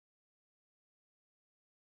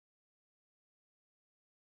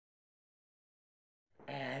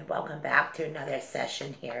And welcome back to another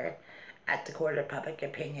session here at the Court of Public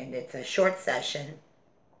Opinion. It's a short session.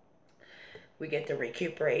 We get to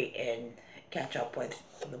recuperate and catch up with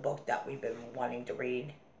the book that we've been wanting to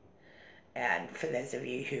read. And for those of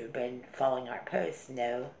you who've been following our posts,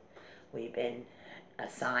 know we've been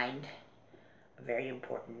assigned a very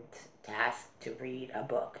important task to read a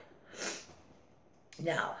book.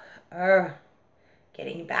 Now,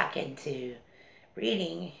 getting back into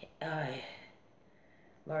reading,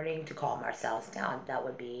 learning to calm ourselves down, that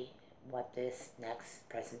would be what this next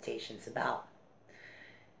presentation is about.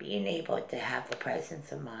 Being able to have the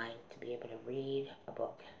presence of mind to be able to read a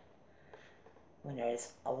book. When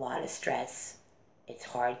there's a lot of stress, it's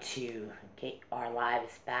hard to get our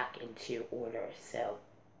lives back into order. So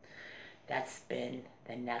that's been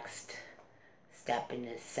the next step in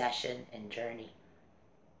this session and journey.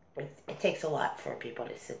 It takes a lot for people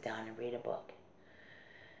to sit down and read a book.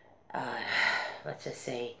 Let's just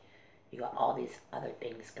say you got all these other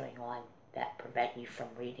things going on that prevent you from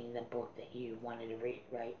reading the book that you wanted to read,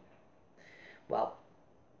 right? Well,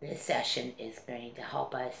 this session is going to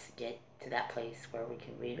help us get to that place where we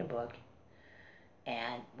can read a book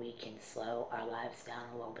and we can slow our lives down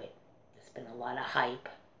a little bit. There's been a lot of hype,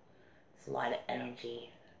 there's a lot of energy,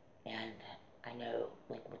 and I know,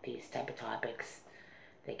 like with these type of topics,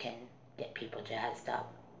 they can get people jazzed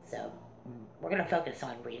up. So we're going to focus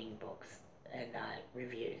on reading books and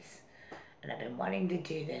reviews. And I've been wanting to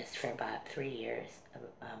do this for about 3 years,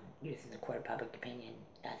 using the Court of Public Opinion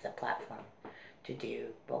as a platform to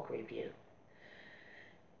do book review.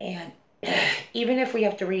 And even if we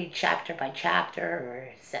have to read chapter by chapter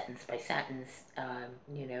or sentence by sentence,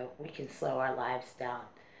 we can slow our lives down.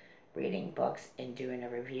 Reading books and doing a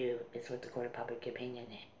review is what the Court of Public Opinion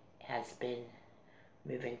has been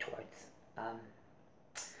moving towards.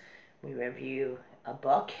 We review a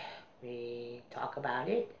book, we talk about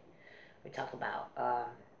it, we talk about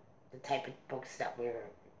the type of books that we're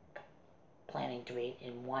planning to read,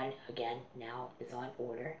 and one, again, now is on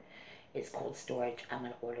order. It's Cold Storage. I'm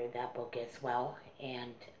going to order that book as well,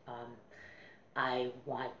 and I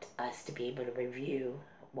want us to be able to review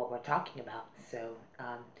what we're talking about. So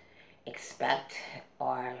expect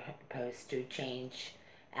our post to change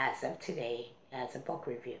as of today as a book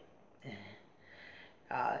review.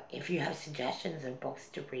 If you have suggestions of books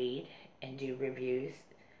to read and do reviews,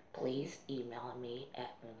 please email me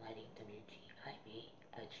at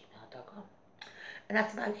moonlightingwgib@gmail.com. And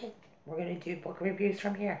that's about it. We're going to do book reviews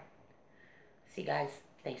from here. See you guys.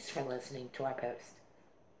 Thanks for listening to our post.